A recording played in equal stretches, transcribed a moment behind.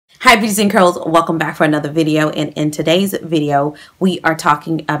Hi Beauties and Curls, welcome back for another video, and in today's video we are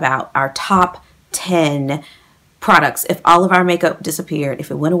talking about our top 10 products. If all of our makeup disappeared,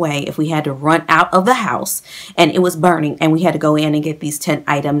 if it went away, if we had to run out of the house and it was burning and we had to go in and get these 10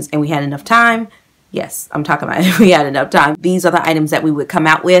 items and we had enough time. Yes, I'm talking about if we had enough time. These are the items that we would come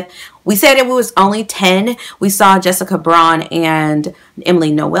out with. We said it was only 10. We saw Jessica Braun and Emily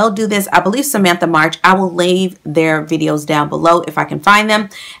Noel do this. I believe Samantha March. I will leave their videos down below if I can find them.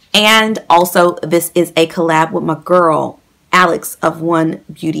 And also, this is a collab with my girl, Alex of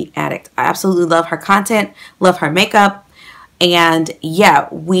OneBeautyAddict. I absolutely love her content, love her makeup. And yeah,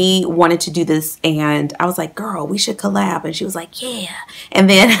 we wanted to do this. And I was like, girl, we should collab. And she was like, yeah. And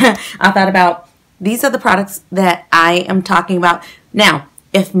then I thought about, these are the products that I am talking about. Now,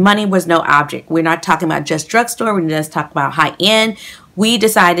 if money was no object, we're not talking about just drugstore, we're just talking about high end. We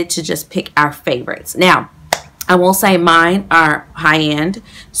decided to just pick our favorites. Now, I will say mine are high end,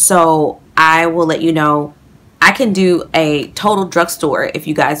 so I will let you know I can do a total drugstore if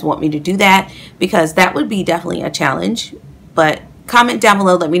you guys want me to do that, because that would be definitely a challenge. But comment down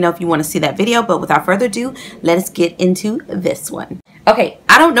below, let me know if you want to see that video. But without further ado, let us get into this one. Okay,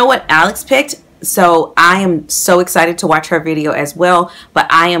 I don't know what Alex picked, so I am so excited to watch her video as well, but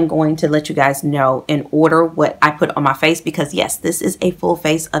I am going to let you guys know in order what I put on my face, because yes, this is a full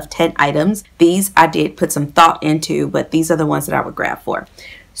face of 10 items. These I did put some thought into, but these are the ones that I would grab for.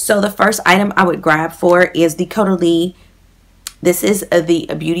 So the first item I would grab for is the Caudalie. This is the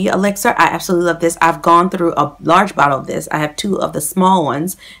Beauty Elixir. I absolutely love this. I've gone through a large bottle of this. I have 2 of the small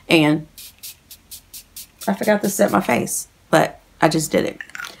ones, and I forgot to set my face, but I just did it.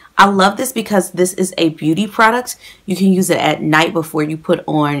 I love this because this is a beauty product. You can use it at night before you put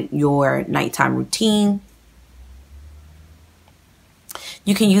on your nighttime routine.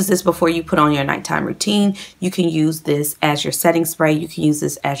 You can use this before you put on your nighttime routine. You can use this as your setting spray. You can use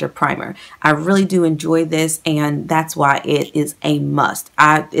this as your primer. I really do enjoy this, and that's why it is a must.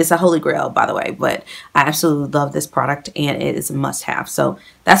 It's a holy grail, by the way, but I absolutely love this product, and it is a must-have. So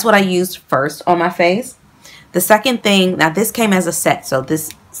that's what I used first on my face. The second thing, now this came as a set, so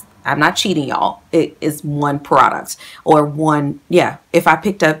this, I'm not cheating, y'all. It is one product, or one, yeah. If I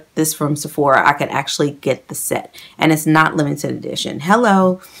picked up this from Sephora, I could actually get the set, and it's not limited edition.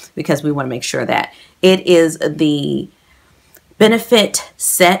 Hello, because we want to make sure that it is the benefit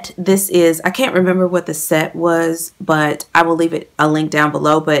set. This is, I can't remember what the set was, but I will leave it a link down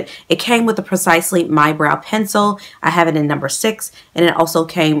below. But it came with the Precisely My Brow Pencil. I have it in number 6, and it also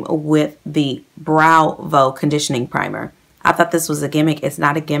came with the Bravo Conditioning Primer. I thought this was a gimmick. It's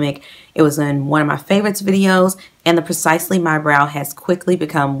not a gimmick. It was in one of my favorites videos, and the Precisely My Brow has quickly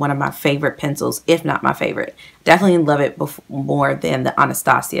become one of my favorite pencils, if not my favorite. Definitely love it more than the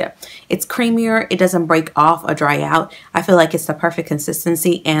Anastasia. It's creamier. It doesn't break off or dry out. I feel like it's the perfect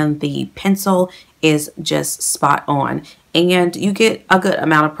consistency, and the pencil is just spot on. And you get a good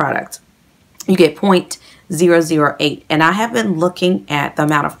amount of product. You get 0.008, and I have been looking at the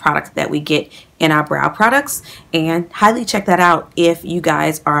amount of product that we get in our brow products, and highly check that out. If you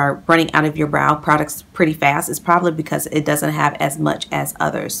guys are running out of your brow products pretty fast, it's probably because it doesn't have as much as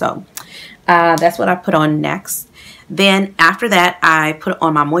others. So that's what I put on next. Then after that, I put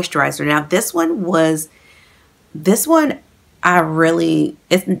on my moisturizer. Now this one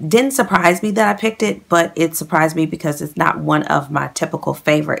it didn't surprise me that I picked it, but it surprised me because it's not one of my typical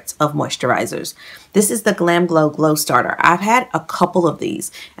favorites of moisturizers. This is the Glam Glow Glow Starter. I've had a couple of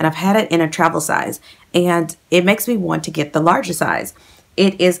these, and I've had it in a travel size, and it makes me want to get the larger size.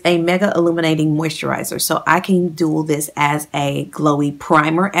 It is a mega illuminating moisturizer, so I can do this as a glowy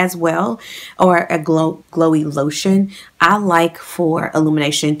primer as well, or a glowy lotion. I like for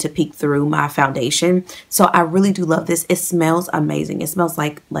illumination to peek through my foundation, so I really do love this. It smells amazing. It smells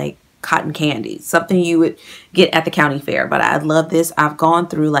like cotton candy, something you would get at the county fair. But I love this. I've gone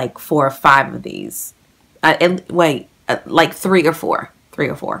through like 4 or 5 of these. Like 3 or 4. 3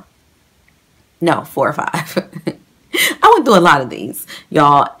 or 4. No, 4 or 5. I went through a lot of these,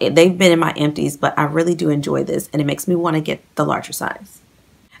 y'all. They've been in my empties, but I really do enjoy this, and it makes me want to get the larger size.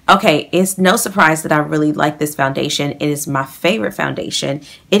 Okay, it's no surprise that I really like this foundation. It is my favorite foundation.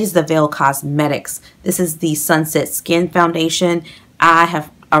 It is the Veil Cosmetics. This is the Sunset Skin Foundation. I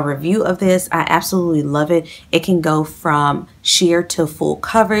have a review of this. I absolutely love it. It can go from sheer to full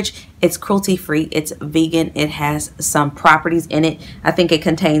coverage. It's cruelty free. It's vegan. It has some properties in it. I think it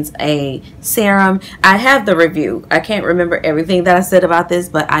contains a serum. I have the review. I can't remember everything that I said about this,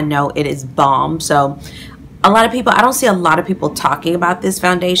 but I know it is bomb. So a lot of people, I don't see a lot of people talking about this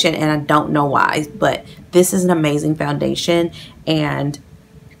foundation, and I don't know why, but this is an amazing foundation, and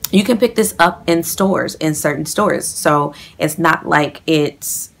you can pick this up in stores, in certain stores. So it's not like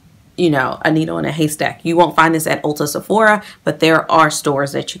it's you know, a needle in a haystack. You won't find this at Ulta, Sephora, but there are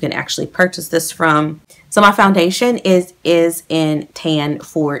stores that you can actually purchase this from. So my foundation is in Tan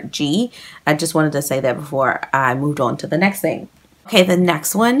 4G. I just wanted to say that before I moved on to the next thing. Okay, the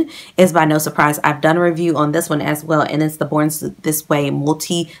next one is by no surprise. I've done a review on this one as well, and it's the Born This Way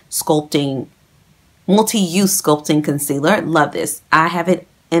Multi-Use Sculpting Concealer. Love this. I have it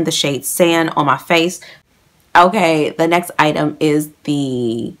in the shade Sand on my face. Okay, the next item is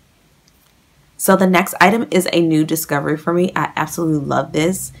the next item is a new discovery for me. I absolutely love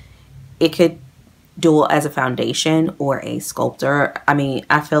this. It could dual as a foundation or a sculptor. I mean,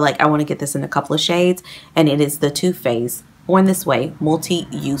 I feel like I want to get this in a couple of shades, and it is the Too Faced Born This Way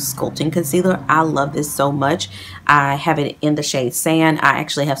Multi-Use Sculpting Concealer. I love this so much. I have it in the shade Sand. I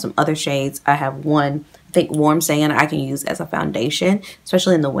actually have some other shades. I have one, I think Warm Sand, I can use as a foundation,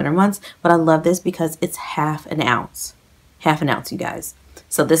 especially in the winter months. But I love this because it's half an ounce. Half an ounce, you guys.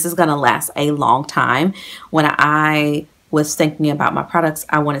 So this is going to last a long time. When I was thinking about my products,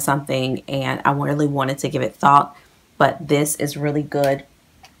 I wanted something and I really wanted to give it thought. But this is really good.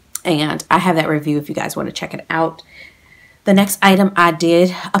 And I have that review if you guys want to check it out. The next item I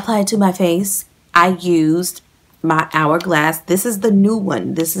did apply to my face. I used my Hourglass. This is the new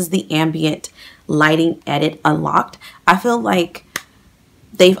one. This is the Ambient Lighting Edit Unlocked. I feel like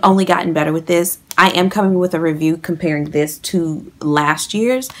they've only gotten better with this. I am coming with a review comparing this to last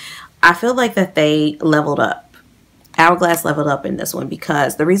year's. I feel like that they leveled up. Hourglass leveled up in this one,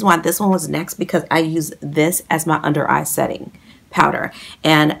 because the reason why this one was next, because I use this as my under eye setting powder,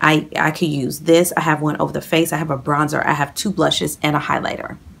 and I could use this. I have one over the face, I have a bronzer, I have 2 blushes and a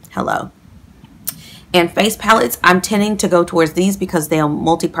highlighter. Hello. And face palettes, I'm tending to go towards these because they are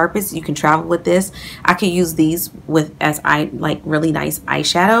multi-purpose. You can travel with this. I could use these with as I like really nice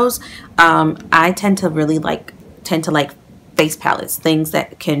eyeshadows. I tend to really like face palettes, things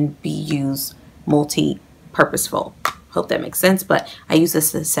that can be used multi-purposeful. Hope that makes sense. But I use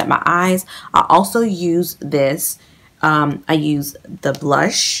this to set my eyes. I also use this. I use the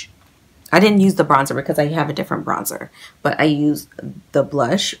blush. I didn't use the bronzer because I have a different bronzer, but I use the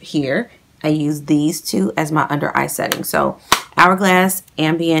blush here. I use these two as my under eye setting. So Hourglass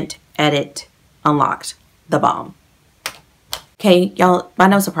Ambient Edit Unlocked, the bomb. Okay, y'all, by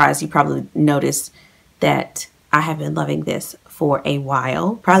no surprise, you probably noticed that I have been loving this for a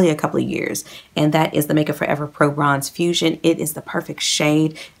while, probably a couple of years, and that is the Makeup Forever Pro Bronze Fusion. It is the perfect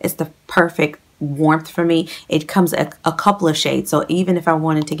shade. It's the perfect warmth for me. It comes a couple of shades, so even if I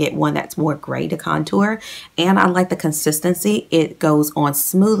wanted to get one that's more gray to contour, and I like the consistency, it goes on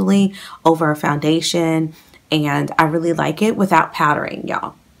smoothly over a foundation, and I really like it without powdering,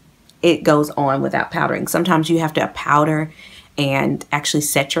 y'all. It goes on without powdering. Sometimes you have to powder and actually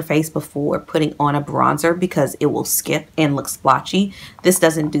set your face before putting on a bronzer because it will skip and look splotchy. This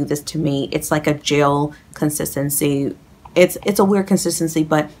doesn't do this to me. It's like a gel consistency. It's a weird consistency,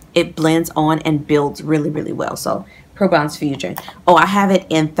 but it blends on and builds really, really well. So Pro Bronze Fusion. Oh, I have it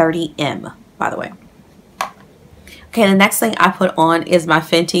in 30M, by the way. Okay, the next thing I put on is my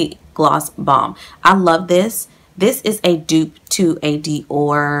Fenty Gloss Bomb. I love this. This is a dupe to a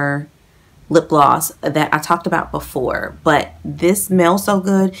Dior lip gloss that I talked about before, but this smells so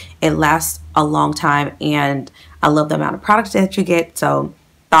good. It lasts a long time, and I love the amount of products that you get. So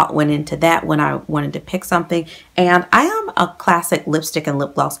thought went into that when I wanted to pick something. And I am a classic lipstick and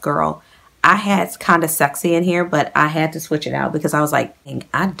lip gloss girl. I had Kinda Sexy in here, but I had to switch it out because I was like,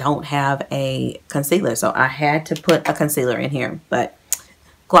 I don't have a concealer, so I had to put a concealer in here. But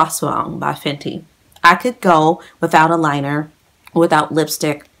Gloss Bomb by Fenty. I could go without a liner, without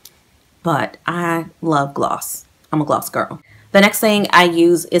lipstick, but I love gloss. I'm a gloss girl. The next thing I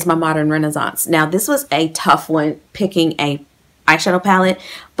use is my Modern Renaissance. Now, this was a tough one picking a eyeshadow palette,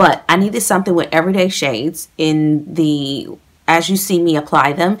 but I needed something with everyday shades in the, as you see me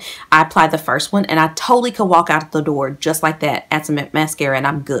apply them. I applied the first one and I totally could walk out the door just like that, add some mascara, and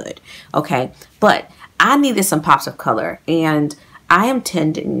I'm good. Okay, but I needed some pops of color, and I am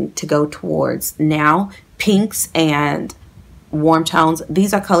tending to go towards now pinks and warm tones.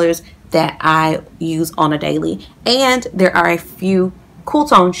 These are colors that I use on a daily, and there are a few cool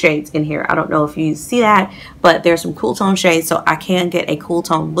tone shades in here. I don't know if you see that, but there's some cool tone shades, so I can get a cool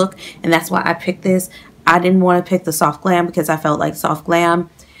tone look, and that's why I picked this. I didn't want to pick the Soft Glam because I felt like Soft Glam,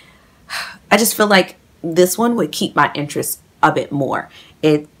 I just feel like this one would keep my interest a bit more.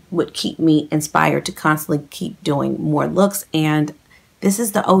 It would keep me inspired to constantly keep doing more looks, and this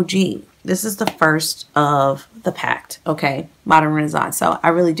is the OG. This is the first of the pact, okay? Modern Renaissance. So I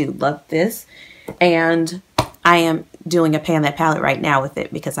really do love this, and I am doing a pan that palette right now with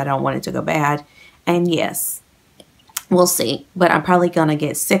it because I don't want it to go bad. And yes, We'll see, but I'm probably gonna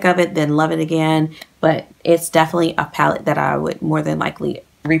get sick of it, then love it again. But it's definitely a palette that I would more than likely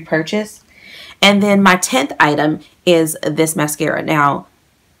repurchase. And then my 10th item is this mascara. Now,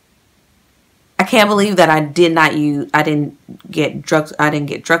 I can't believe that I didn't get drugstore.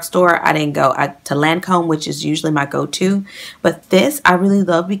 I didn't go to Lancome, which is usually my go-to. But this I really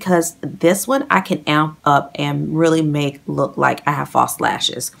love because this one I can amp up and really make look like I have false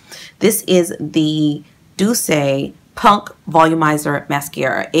lashes. This is the Douce Punk Volumizer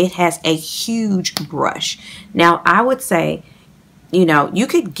Mascara. It has a huge brush. Now, I would say, you know, you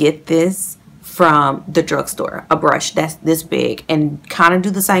could get this from the drugstore, a brush that's this big, and kind of do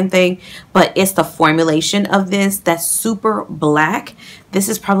the same thing, but it's the formulation of this that's super black. This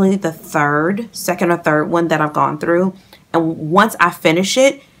is probably the second or third one that I've gone through, and once I finish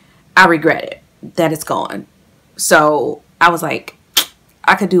it, I regret it that it's gone. So I was like,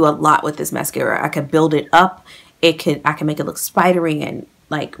 I could do a lot with this mascara. I could build it up. I can make it look spidery and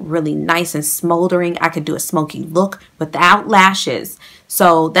like really nice and smoldering. I could do a smoky look without lashes.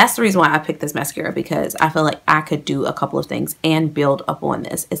 So that's the reason why I picked this mascara, because I feel like I could do a couple of things and build up on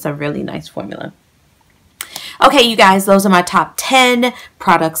this. It's a really nice formula. Okay, you guys, those are my top 10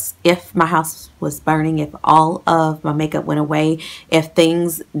 products if my house was burning, if all of my makeup went away, if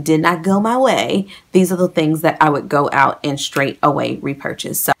things did not go my way. These are the things that I would go out and straight away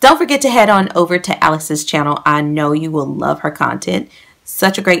repurchase. So don't forget to head on over to Alex's channel. I know you will love her content.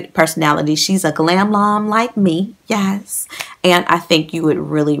 Such a great personality. She's a glam mom like me, yes. And I think you would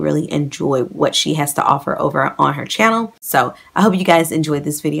really, really enjoy what she has to offer over on her channel. So I hope you guys enjoyed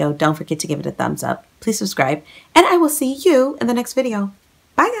this video. Don't forget to give it a thumbs up. Please subscribe. And I will see you in the next video.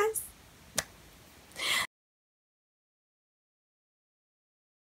 Bye, guys.